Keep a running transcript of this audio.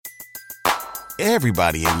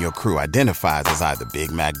Everybody in your crew identifies as either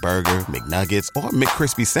Big Mac Burger, McNuggets, or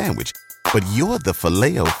McCrispy Sandwich. But you're the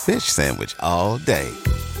Filet-O-Fish Sandwich all day.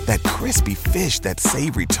 That crispy fish, that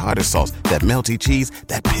savory tartar sauce, that melty cheese,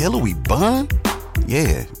 that pillowy bun.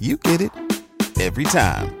 Yeah, you get it. Every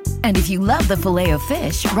time. And if you love the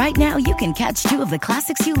Filet-O-Fish, right now you can catch two of the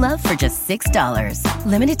classics you love for just $6.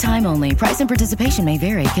 Limited time only. Price and participation may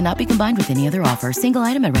vary. Cannot be combined with any other offer. Single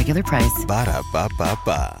item at regular price.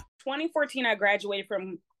 Ba-da-ba-ba-ba. 2014, I graduated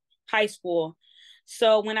from high school.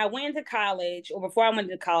 So when I went into college, or before I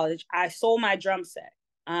went to college, I sold my drum set.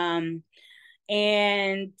 And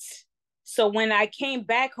so when I came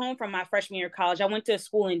back home from my freshman year of college, I went to a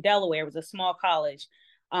school in Delaware. It was a small college.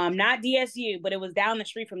 Not DSU, but it was down the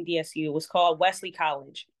street from DSU. It was called Wesley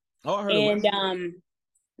College. Oh, I heard and of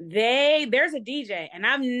there's a DJ, and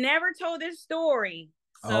I've never told this story.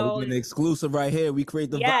 So we're getting an exclusive right here. We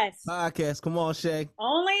create the podcast. Come on, Shay.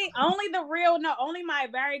 Only my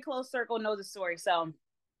very close circle knows the story. So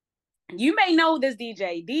you may know this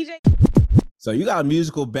DJ. So you got a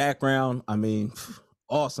musical background. I mean,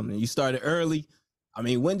 awesome. And you started early. I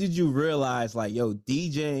mean, when did you realize, like, yo,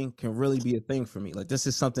 DJing can really be a thing for me? Like, this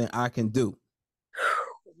is something I can do.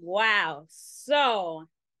 Wow. So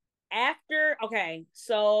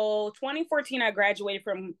 2014, I graduated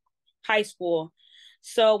from high school.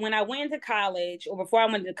 So when I went into college, or before I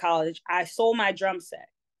went to college, I sold my drum set.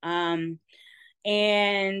 And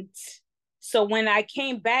so when I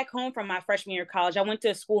came back home from my freshman year of college, I went to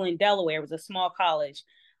a school in Delaware. It was a small college.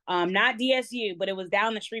 Not DSU, but it was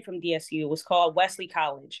down the street from DSU. It was called Wesley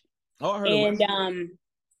College. Oh, I heard of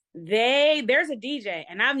Wesley. There's a DJ,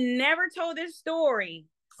 and I've never told this story.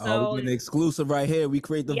 So we're getting an exclusive right here. We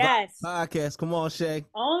create the podcast. Come on, Shay.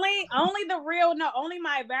 Only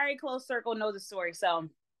my very close circle knows the story. So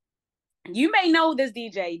you may know this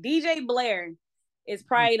DJ. DJ Blair is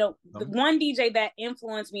probably the one DJ that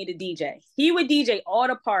influenced me to DJ. He would DJ all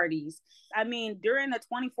the parties. I mean, during the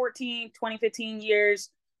 2014, 2015 years,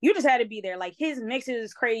 you just had to be there. Like, his mixes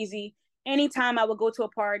is crazy. Anytime I would go to a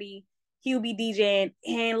party, he would be DJing.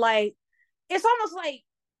 And like, it's almost like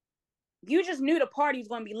you just knew the party was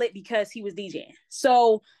going to be lit because he was DJing.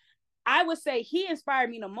 So I would say he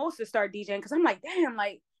inspired me the most to start DJing, because I'm like, damn,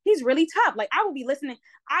 like, he's really tough. Like, I would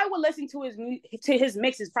listen to his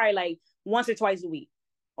mixes probably like once or twice a week,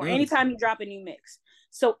 or anytime he drop a new mix.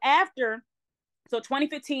 So May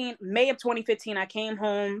of 2015, I came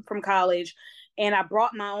home from college and I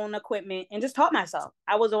brought my own equipment and just taught myself.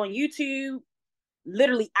 I was on YouTube,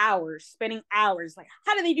 literally spending hours. Like,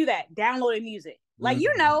 how do they do that? Downloading music. Like,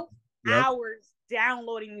 hours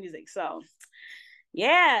downloading music. So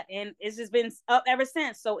yeah, and it's just been up ever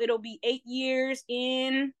since. So it'll be 8 years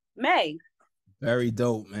in May. Very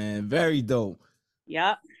dope, man. Very dope.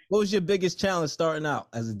 Yep. What was your biggest challenge starting out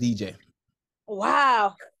as a DJ?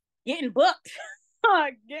 Wow. Getting booked.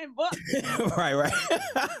 Getting booked. Right.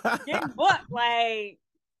 Getting booked. Like,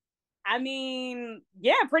 I mean,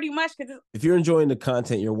 yeah, pretty much. If you're enjoying the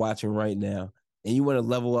content you're watching right now, and you want to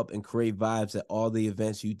level up and create vibes at all the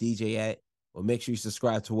events you DJ at, well, make sure you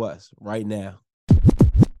subscribe to us right now.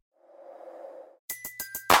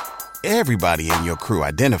 Everybody in your crew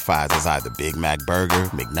identifies as either Big Mac Burger,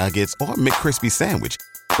 McNuggets, or McCrispy Sandwich.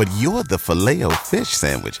 But you're the Filet-O-Fish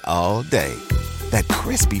Sandwich all day. That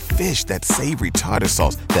crispy fish, that savory tartar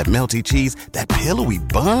sauce, that melty cheese, that pillowy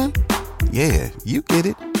bun. Yeah, you get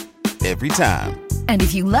it. Every time. And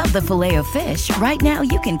if you love the Filet-O-Fish, right now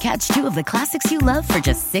you can catch two of the classics you love for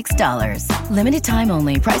just $6. Limited time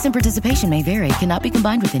only. Price and participation may vary. Cannot be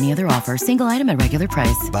combined with any other offer. Single item at regular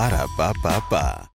price. Ba-da-ba-ba-ba.